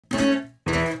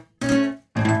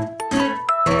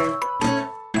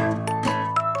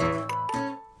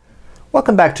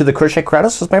Welcome back to the Crochet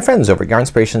Creatus with my friends over at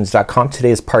yarnspirations.com.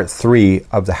 Today is part 3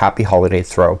 of the Happy Holiday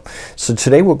Throw. So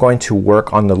today we're going to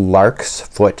work on the Lark's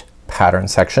Foot pattern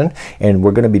section, and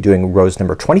we're going to be doing rows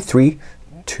number 23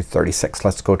 to 36.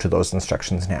 Let's go to those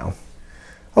instructions now.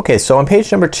 Okay, so on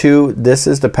page number 2 this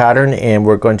is the pattern, and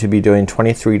we're going to be doing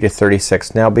 23 to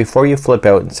 36. Now before you flip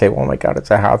out and say, oh my god,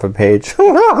 it's a half a page,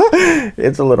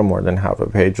 it's a little more than half a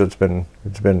page. It's been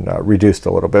reduced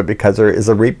a little bit because there is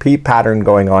a repeat pattern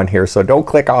going on here, so don't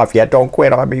click off yet. Don't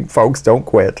quit on me folks, don't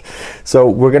quit. So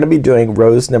we're gonna be doing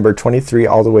rows number 23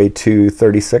 all the way to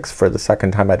 36 for the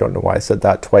second time. I don't know why I said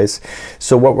that twice.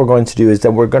 So what we're going to do is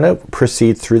that we're gonna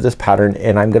proceed through this pattern,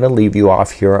 and I'm gonna leave you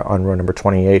off here on row number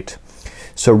 28.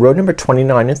 So row number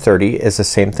 29 and 30 is the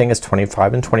same thing as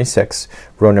 25 and 26.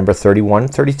 Row number 31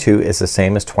 and 32 is the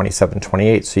same as 27 and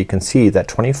 28. So you can see that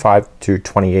 25 to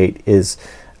 28 is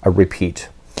a repeat.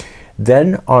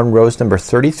 Then on rows number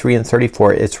 33 and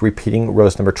 34 it's repeating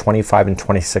rows number 25 and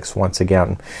 26 once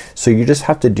again. So you just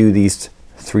have to do these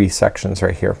 3 sections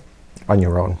right here on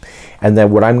your own. And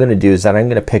then what I'm gonna do is that I'm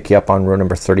gonna pick you up on row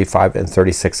number 35 and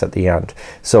 36 at the end.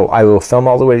 So I will film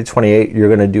all the way to 28. You're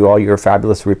gonna do all your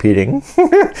fabulous repeating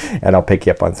and I'll pick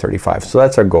you up on 35. So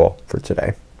that's our goal for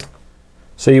today.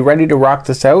 So you ready to rock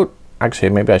this out? Actually,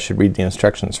 maybe I should read the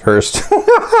instructions first.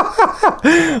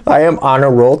 I am on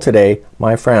a roll today,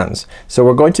 my friends. So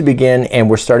we're going to begin, and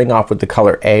we're starting off with the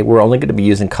color A. We're only going to be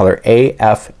using color A,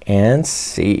 F, and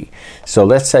C. So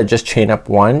let's just chain up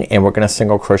 1, and we're going to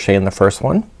single crochet in the first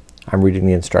one. I'm reading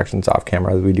the instructions off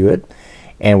camera as we do it.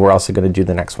 And we're also going to do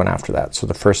the next one after that. So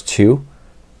the first 2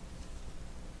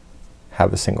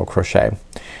 have a single crochet.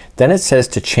 Then it says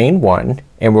to chain 1,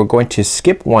 and we're going to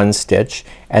skip 1 stitch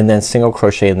and then single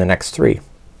crochet in the next 3.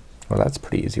 Well, that's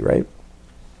pretty easy, right?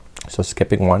 So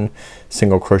skipping 1,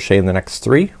 single crochet in the next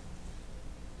 3,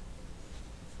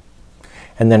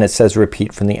 and then it says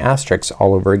repeat from the asterisk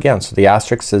all over again. So the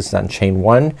asterisk is then chain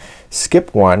 1,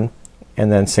 skip 1,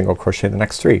 and then single crochet in the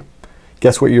next 3.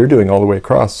 Guess what you're doing all the way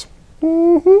across?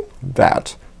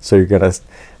 That. So you're gonna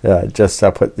just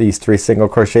put these 3 single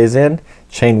crochets in,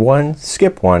 chain 1,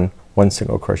 skip 1, 1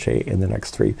 single crochet in the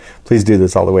next 3. Please do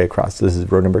this all the way across. This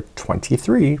is row number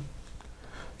 23.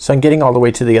 So I'm getting all the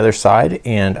way to the other side,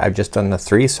 and I've just done the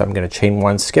 3. So I'm gonna chain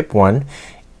 1, skip 1,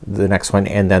 the next one,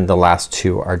 and then the last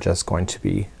 2 are just going to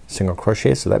be single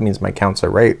crochet. So that means my counts are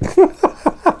right.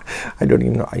 I don't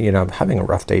even know, you know, I'm having a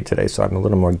rough day today, so I'm a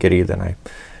little more giddy than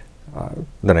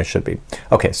I should be.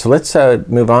 Okay, so let's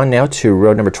move on now to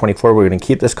row number 24. We're gonna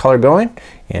keep this color going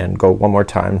and go one more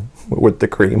time with the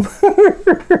cream.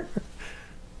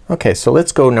 Okay, so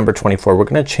let's go number 24. We're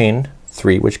gonna chain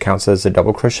 3, which counts as a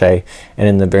double crochet, and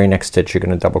in the very next stitch you're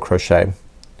gonna double crochet.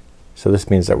 So this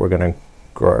means that we're gonna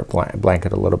grow our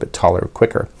blanket a little bit taller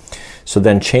quicker. So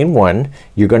then chain 1,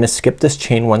 you're gonna skip this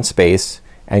chain 1 space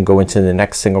and go into the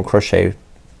next single crochet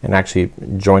and actually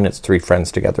join its 3 friends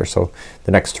together. So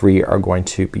the next 3 are going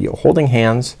to be holding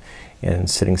hands and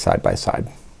sitting side by side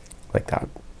like that.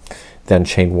 Then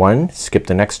chain 1, skip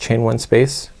the next chain 1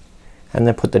 space, and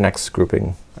then put the next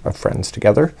grouping of friends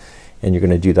together, and you're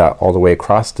gonna do that all the way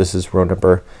across. This is row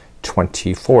number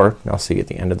 24. Now see at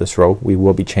the end of this row we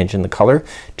will be changing the color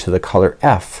to the color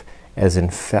F as in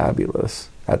fabulous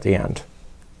at the end.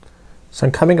 So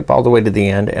I'm coming up all the way to the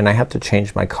end, and I have to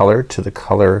change my color to the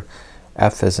color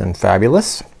F as in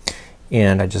fabulous,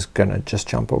 and I'm just gonna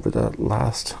jump over the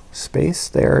last space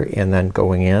there and then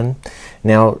going in.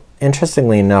 Now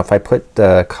interestingly enough, I put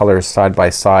the colors side by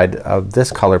side of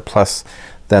this color plus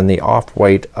then the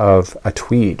off-white of a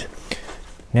tweed.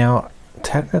 Now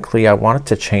technically I wanted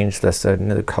to change this to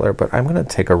another color, but I'm gonna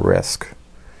take a risk.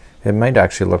 It might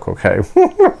actually look okay.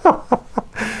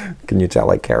 Can you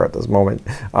tell I care at this moment?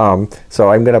 So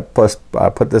I'm gonna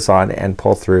put this on and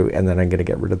pull through, and then I'm gonna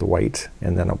get rid of the white,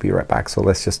 and then I'll be right back. So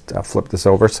let's just flip this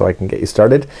over so I can get you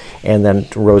started, and then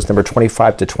rows number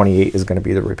 25 to 28 is gonna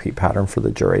be the repeat pattern for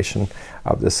the duration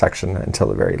of this section until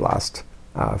the very last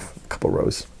couple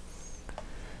rows.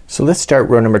 So let's start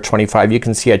row number 25. You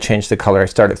can see I changed the color. I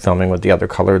started filming with the other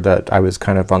color that I was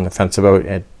kind of on the fence about.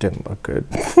 It didn't look good.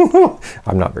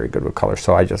 I'm not very good with color,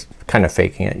 so I just kind of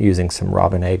faking it using some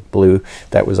robin egg blue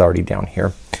that was already down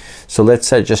here. So let's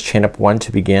just chain up 1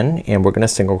 to begin, and we're gonna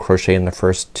single crochet in the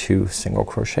first 2 single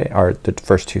crochet, or the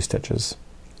first 2 stitches.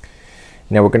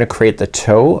 Now we're gonna create the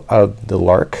toe of the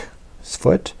lark's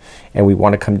foot, and we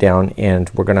want to come down, and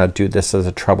we're gonna do this as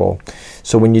a treble.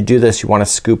 So when you do this, you want to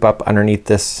scoop up underneath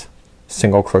this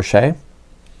single crochet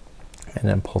and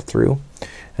then pull through,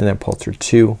 and then pull through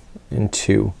 2 and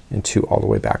 2 and 2 all the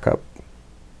way back up.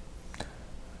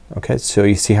 Okay, so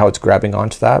you see how it's grabbing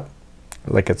onto that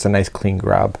like it's a nice clean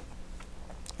grab.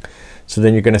 So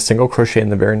then you're gonna single crochet in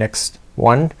the very next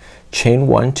one, chain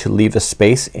one to leave a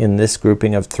space in this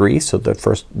grouping of 3. So the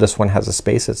first, this one has a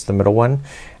space, it's the middle one,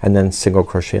 and then single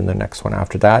crochet in the next one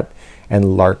after that,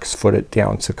 and lark's foot it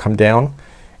down. So come down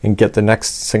and get the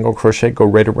next single crochet, go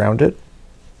right around it,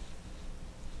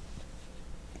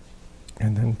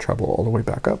 and then treble all the way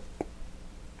back up,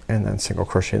 and then single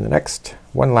crochet in the next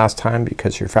one last time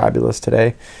because you're fabulous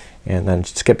today, and then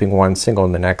skipping one, single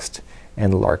in the next,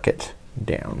 and lark it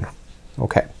down.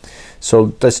 Okay,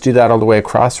 so let's do that all the way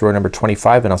across row number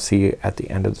 25, and I'll see you at the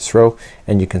end of this row,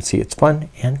 and you can see it's fun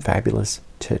and fabulous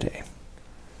today.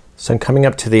 So I'm coming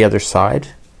up to the other side.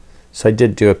 So I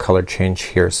did do a color change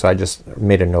here, so I just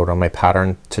made a note on my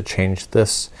pattern to change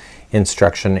this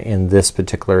instruction in this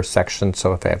particular section,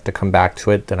 so if I have to come back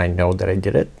to it, then I know that I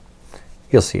did it.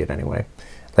 You'll see it anyway,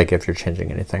 like if you're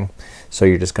changing anything. So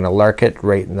you're just gonna lark it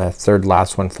right in the third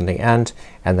last one from the end,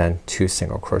 and then 2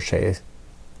 single crochets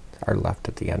are left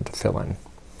at the end to fill in.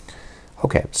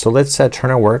 Okay, so let's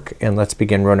turn our work and let's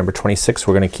begin row number 26.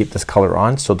 We're gonna keep this color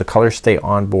on, so the colors stay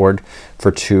on board for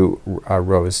 2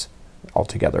 rows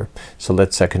altogether. So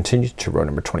let's continue to row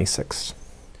number 26.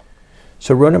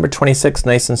 So row number 26,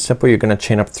 nice and simple. You're gonna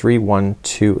chain up 3, 1,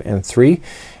 2, and 3.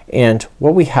 And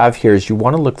what we have here is you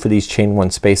want to look for these chain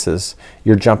 1 spaces.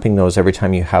 You're jumping those every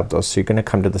time you have those. So you're gonna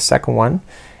come to the second one,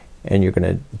 and you're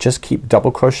gonna just keep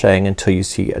double crocheting until you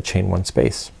see a chain 1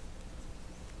 space.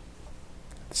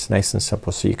 It's nice and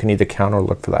simple. So you can either count or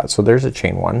look for that. So there's a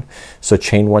chain 1. So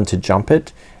chain 1 to jump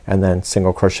it, and then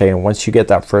single crochet, and once you get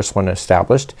that first one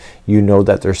established, you know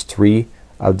that there's 3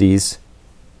 of these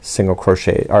single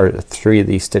crochet, or 3 of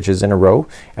these stitches in a row,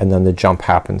 and then the jump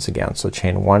happens again. So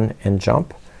chain 1 and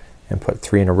jump, and put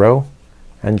 3 in a row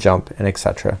and jump, and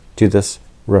etc. Do this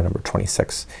row number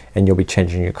 26, and you'll be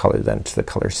changing your color then to the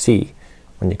color C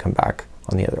when you come back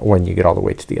on the other, when you get all the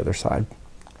way to the other side.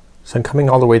 So I'm coming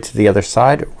all the way to the other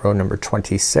side, row number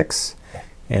 26,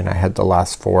 and I had the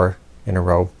last 4 in a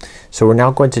row. So we're now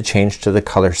going to change to the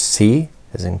color C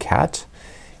as in cat,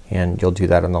 and you'll do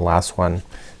that on the last one.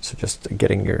 So just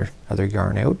getting your other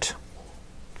yarn out,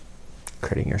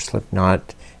 creating your slip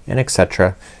knot, and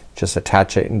etc. Just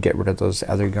attach it and get rid of those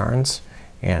other yarns,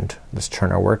 and let's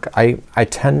turn our work. I'm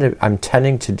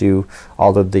tending to do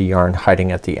all of the yarn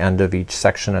hiding at the end of each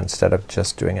section instead of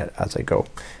just doing it as I go.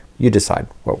 You decide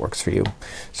what works for you.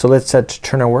 So let's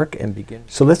turn our work and begin.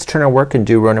 So let's turn our work and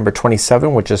do row number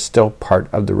 27, which is still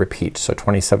part of the repeat. So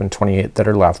 27, 28 that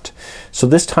are left. So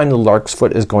this time the lark's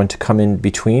foot is going to come in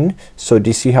between. So do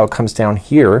you see how it comes down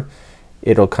here?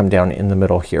 It'll come down in the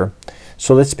middle here.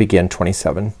 So let's begin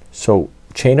 27. So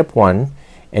chain up 1,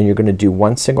 and you're gonna do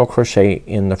 1 single crochet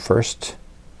in the first,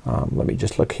 let me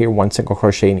just look here, 1 single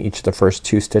crochet in each of the first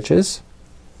 2 stitches.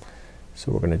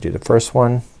 So we're gonna do the first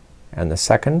one and the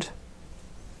second,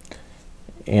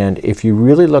 and if you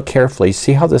really look carefully,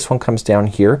 see how this one comes down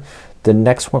here? The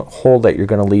next one, hole that you're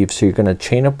gonna leave, so you're gonna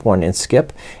chain up 1 and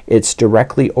skip, it's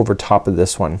directly over top of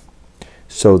this one.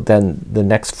 So then the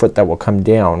next foot that will come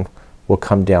down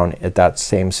at that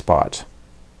same spot,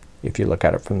 if you look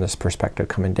at it from this perspective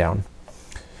coming down.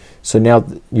 So now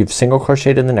you've single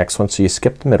crocheted in the next one, so you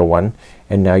skip the middle one,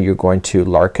 and now you're going to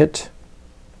lark it.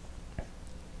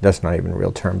 That's not even a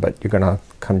real term, but you're gonna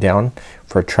come down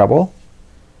for a treble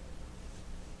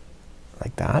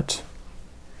like that,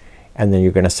 and then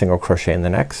you're gonna single crochet in the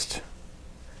next,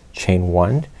 chain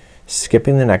 1,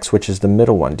 skipping the next, which is the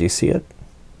middle one. Do you see it?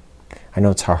 I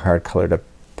know it's a hard color to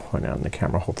point out on the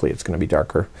camera. Hopefully it's gonna be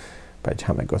darker by the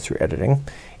time I go through editing.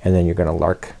 And then you're gonna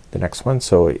lark the next one,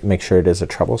 so make sure it is a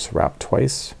treble, so wrap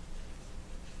twice,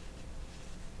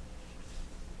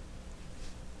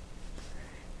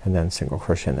 and then single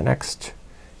crochet in the next,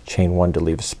 chain 1 to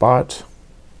leave a spot,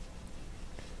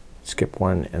 skip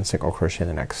 1 and single crochet in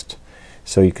the next.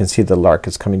 So you can see the lark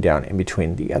is coming down in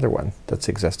between the other one that's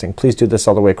existing. Please do this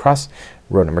all the way across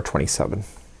row number 27.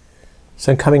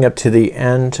 So I'm coming up to the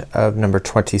end of number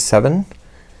 27,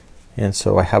 and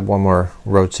so I have one more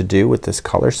row to do with this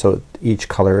color. So each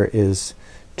color is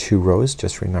 2 rows,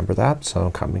 just remember that. So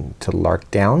I'm coming to lark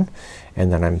down,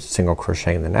 and then I'm single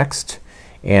crocheting the next,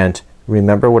 and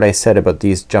remember what I said about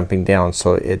these jumping down,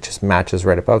 so it just matches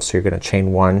right above. So you're gonna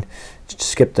chain 1,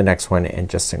 skip the next one, and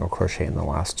just single crochet in the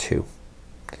last 2.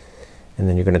 And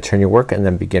then you're gonna turn your work and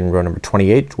then begin row number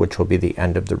 28, which will be the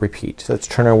end of the repeat. So let's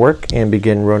turn our work and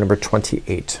begin row number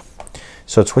 28.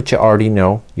 So it's what you already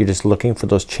know. You're just looking for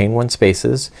those chain 1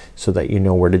 spaces so that you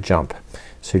know where to jump.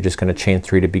 So you're just gonna chain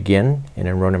 3 to begin, and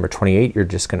in row number 28 you're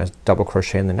just gonna double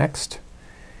crochet in the next,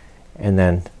 and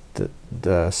then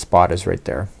the spot is right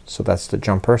there. So that's the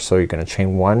jumper. So you're gonna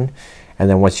chain 1, and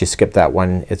then once you skip that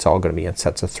one, it's all gonna be in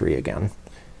sets of 3 again.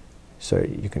 So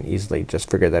you can easily just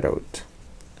figure that out.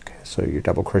 Okay, so you're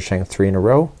double crocheting 3 in a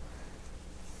row,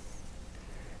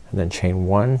 and then chain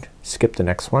 1, skip the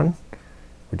next one,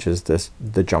 which is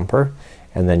the jumper,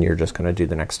 and then you're just gonna do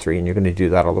the next 3, and you're gonna do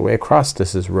that all the way across.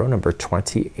 This is row number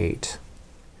 28.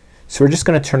 So we're just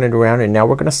gonna turn it around, and now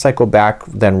we're gonna cycle back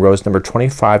then rows number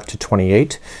 25 to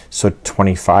 28. So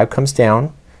 25 comes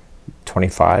down,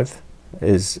 25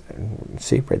 is,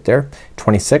 see right there,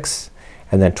 26,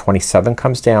 and then 27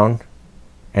 comes down,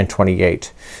 and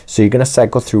 28. So you're gonna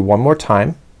cycle through one more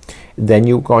time. Then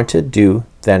you're going to do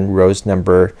then rows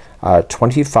number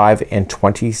 25 and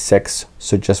 26.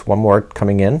 So just one more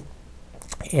coming in,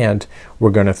 and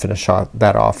we're gonna finish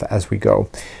that off as we go.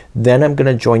 Then I'm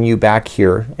gonna join you back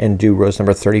here and do rows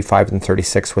number 35 and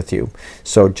 36 with you.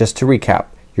 So just to recap,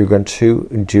 you're going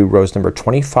to do rows number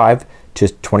 25 to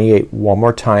 28 one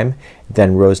more time,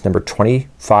 then rows number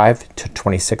 25 to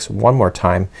 26 one more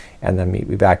time, and then meet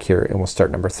me back here and we'll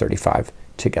start number 35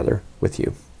 together with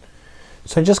you.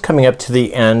 So just coming up to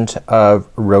the end of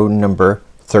row number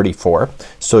 34.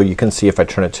 So you can see if I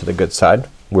turn it to the good side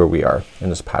where we are in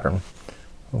this pattern.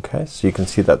 Okay, so you can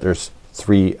see that there's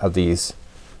 3 of these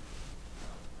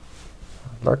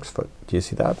lark's foot. Do you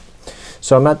see that?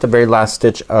 So I'm at the very last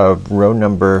stitch of row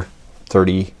number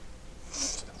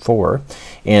 34,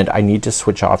 and I need to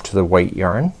switch off to the white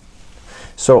yarn.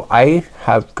 So I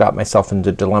have got myself into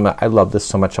a dilemma. I love this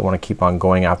so much I want to keep on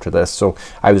going after this. So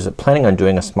I was planning on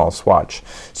doing a small swatch.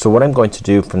 So what I'm going to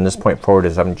do from this point forward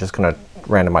is I'm just gonna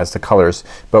randomize the colors,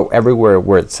 but everywhere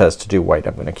where it says to do white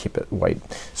I'm gonna keep it white.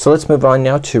 So let's move on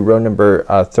now to row number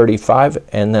 35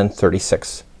 and then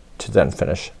 36 to then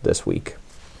finish this week.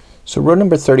 So row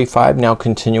number 35, now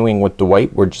continuing with the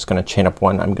white, we're just gonna chain up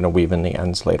 1. I'm gonna weave in the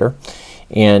ends later,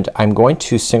 and I'm going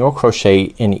to single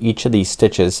crochet in each of these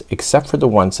stitches except for the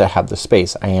ones that have the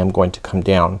space. I am going to come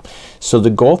down. So the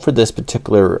goal for this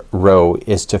particular row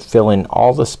is to fill in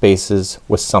all the spaces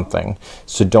with something.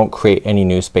 So don't create any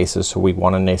new spaces. So we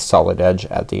want a nice solid edge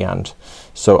at the end.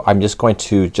 So I'm just going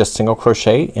to just single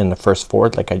crochet in the first 4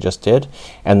 like I just did,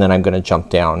 and then I'm gonna jump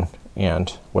down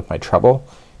and with my treble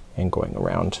and going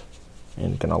around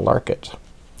and gonna lark it.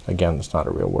 Again, it's not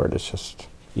a real word, it's just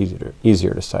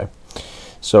easier to say.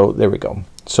 So there we go.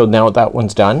 So now that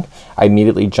one's done, I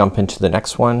immediately jump into the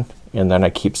next one, and then I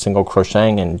keep single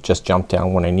crocheting and just jump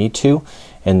down when I need to,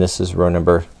 and this is row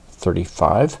number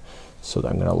 35. So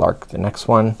I'm gonna lark the next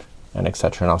one and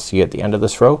etc. and I'll see you at the end of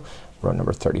this row, row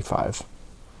number 35.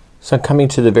 So I'm coming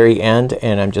to the very end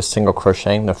and I'm just single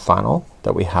crocheting the final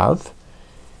that we have,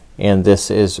 and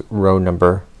this is row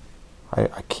number,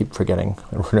 I keep forgetting,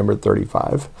 row number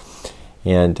 35,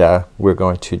 and we're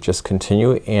going to just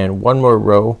continue and one more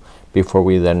row before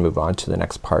we then move on to the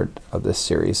next part of this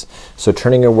series. So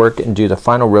turning your work and do the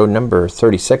final row number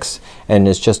 36, and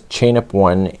is just chain up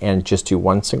 1 and just do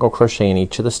 1 single crochet in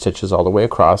each of the stitches all the way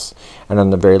across, and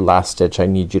on the very last stitch I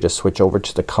need you to switch over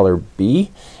to the color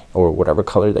B or whatever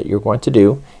color that you're going to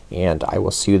do, and I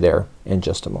will see you there in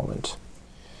just a moment.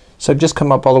 So I've just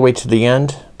come up all the way to the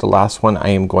end. The last one I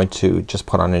am going to just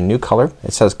put on a new color.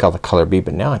 It says color B,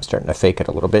 but now I'm starting to fake it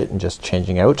a little bit and just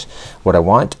changing out what I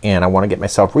want, and I want to get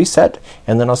myself reset,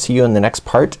 and then I'll see you in the next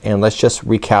part, and let's just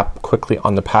recap quickly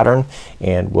on the pattern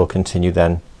and we'll continue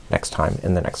then next time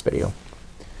in the next video.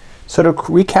 So to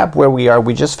recap where we are,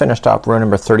 we just finished off row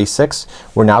number 36.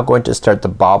 We're now going to start the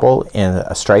bobble and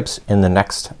stripes in the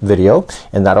next video,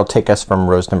 and that'll take us from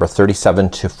rows number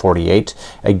 37 to 48.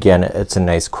 Again, it's a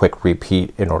nice quick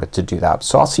repeat in order to do that.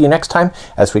 So I'll see you next time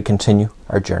as we continue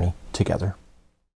our journey together.